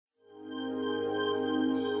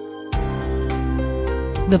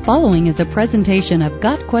The following is a presentation of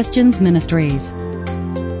Got Questions Ministries.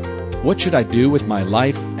 What should I do with my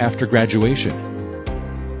life after graduation?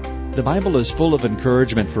 The Bible is full of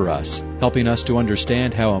encouragement for us, helping us to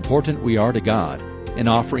understand how important we are to God and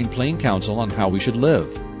offering plain counsel on how we should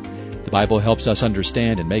live. The Bible helps us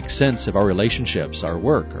understand and make sense of our relationships, our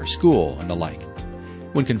work, our school, and the like.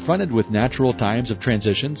 When confronted with natural times of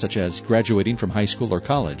transition, such as graduating from high school or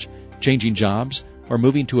college, changing jobs, or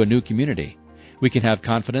moving to a new community, we can have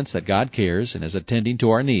confidence that God cares and is attending to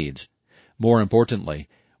our needs. More importantly,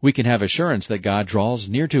 we can have assurance that God draws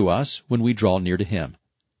near to us when we draw near to Him.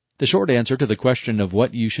 The short answer to the question of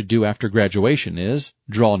what you should do after graduation is,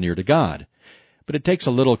 draw near to God. But it takes a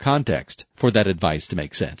little context for that advice to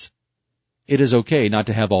make sense. It is okay not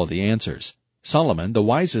to have all the answers. Solomon, the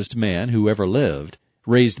wisest man who ever lived,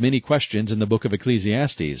 raised many questions in the book of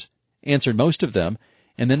Ecclesiastes, answered most of them,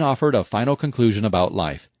 and then offered a final conclusion about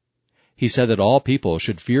life. He said that all people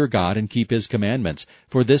should fear God and keep His commandments,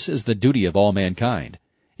 for this is the duty of all mankind.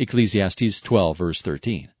 Ecclesiastes 12, verse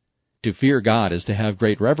 13. To fear God is to have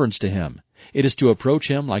great reverence to Him. It is to approach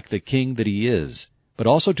Him like the King that He is, but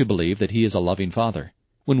also to believe that He is a loving Father.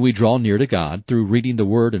 When we draw near to God through reading the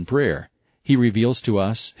Word and prayer, He reveals to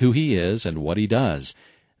us who He is and what He does.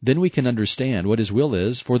 Then we can understand what His will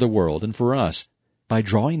is for the world and for us. By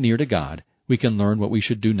drawing near to God, we can learn what we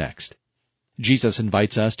should do next. Jesus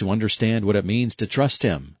invites us to understand what it means to trust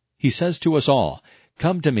Him. He says to us all,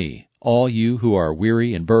 "Come to me, all you who are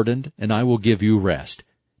weary and burdened, and I will give you rest.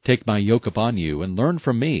 Take my yoke upon you and learn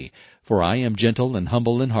from me, for I am gentle and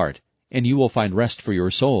humble in heart, and you will find rest for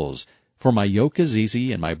your souls. For my yoke is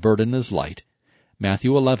easy and my burden is light."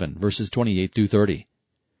 Matthew 11, verses 28 through 30.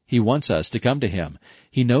 He wants us to come to Him.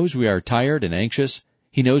 He knows we are tired and anxious.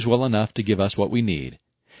 He knows well enough to give us what we need.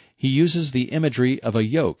 He uses the imagery of a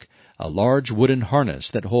yoke, a large wooden harness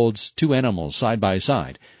that holds two animals side by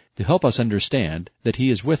side, to help us understand that He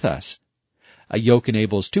is with us. A yoke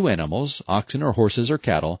enables two animals, oxen or horses or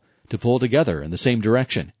cattle, to pull together in the same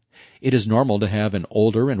direction. It is normal to have an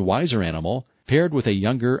older and wiser animal paired with a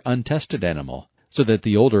younger, untested animal, so that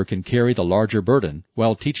the older can carry the larger burden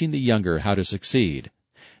while teaching the younger how to succeed.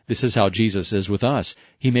 This is how Jesus is with us.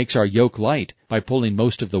 He makes our yoke light by pulling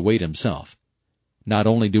most of the weight Himself. Not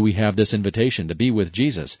only do we have this invitation to be with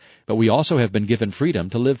Jesus, but we also have been given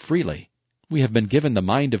freedom to live freely. We have been given the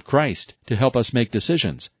mind of Christ to help us make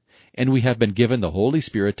decisions, and we have been given the Holy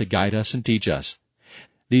Spirit to guide us and teach us.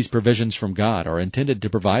 These provisions from God are intended to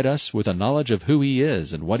provide us with a knowledge of who He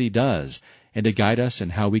is and what He does, and to guide us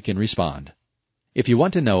in how we can respond. If you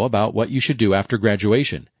want to know about what you should do after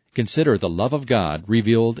graduation, consider the love of God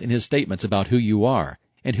revealed in His statements about who you are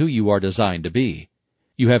and who you are designed to be.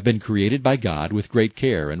 You have been created by God with great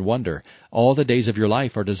care and wonder. All the days of your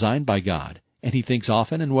life are designed by God, and He thinks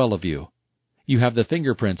often and well of you. You have the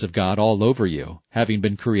fingerprints of God all over you, having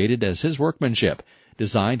been created as His workmanship,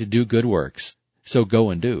 designed to do good works. So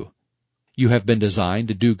go and do. You have been designed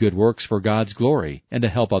to do good works for God's glory and to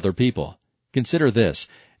help other people. Consider this.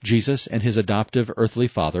 Jesus and His adoptive earthly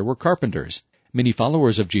father were carpenters. Many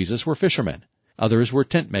followers of Jesus were fishermen. Others were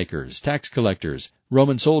tent makers, tax collectors,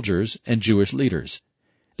 Roman soldiers, and Jewish leaders.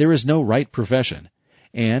 There is no right profession,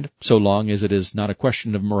 and, so long as it is not a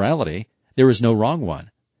question of morality, there is no wrong one.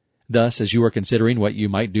 Thus, as you are considering what you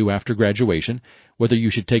might do after graduation, whether you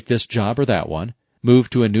should take this job or that one, move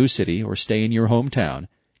to a new city or stay in your hometown,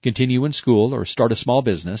 continue in school or start a small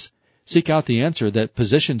business, seek out the answer that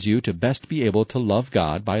positions you to best be able to love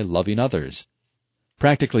God by loving others.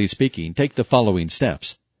 Practically speaking, take the following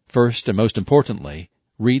steps. First, and most importantly,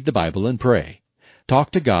 read the Bible and pray. Talk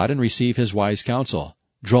to God and receive His wise counsel.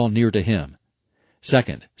 Draw near to Him.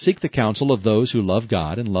 Second, seek the counsel of those who love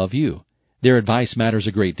God and love you. Their advice matters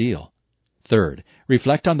a great deal. Third,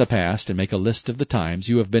 reflect on the past and make a list of the times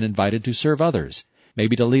you have been invited to serve others,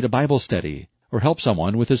 maybe to lead a Bible study, or help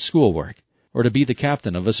someone with his schoolwork, or to be the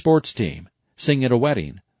captain of a sports team, sing at a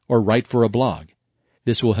wedding, or write for a blog.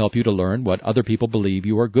 This will help you to learn what other people believe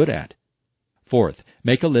you are good at. Fourth,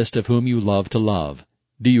 make a list of whom you love to love.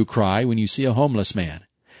 Do you cry when you see a homeless man?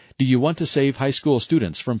 Do you want to save high school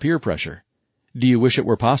students from peer pressure? Do you wish it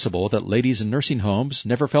were possible that ladies in nursing homes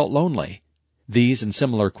never felt lonely? These and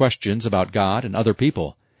similar questions about God and other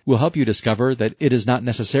people will help you discover that it is not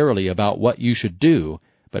necessarily about what you should do,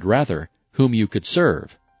 but rather whom you could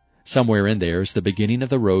serve. Somewhere in there is the beginning of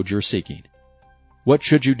the road you're seeking. What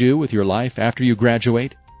should you do with your life after you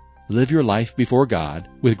graduate? Live your life before God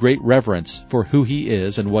with great reverence for who He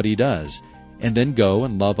is and what He does, and then go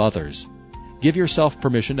and love others. Give yourself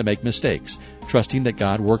permission to make mistakes, trusting that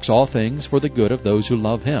God works all things for the good of those who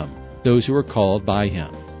love Him, those who are called by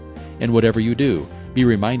Him. And whatever you do, be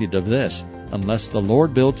reminded of this. Unless the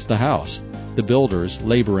Lord builds the house, the builders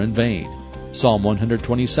labor in vain. Psalm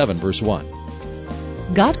 127, verse 1.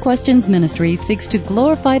 Got Questions Ministry seeks to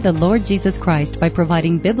glorify the Lord Jesus Christ by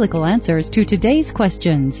providing biblical answers to today's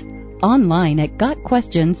questions. Online at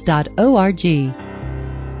gotquestions.org.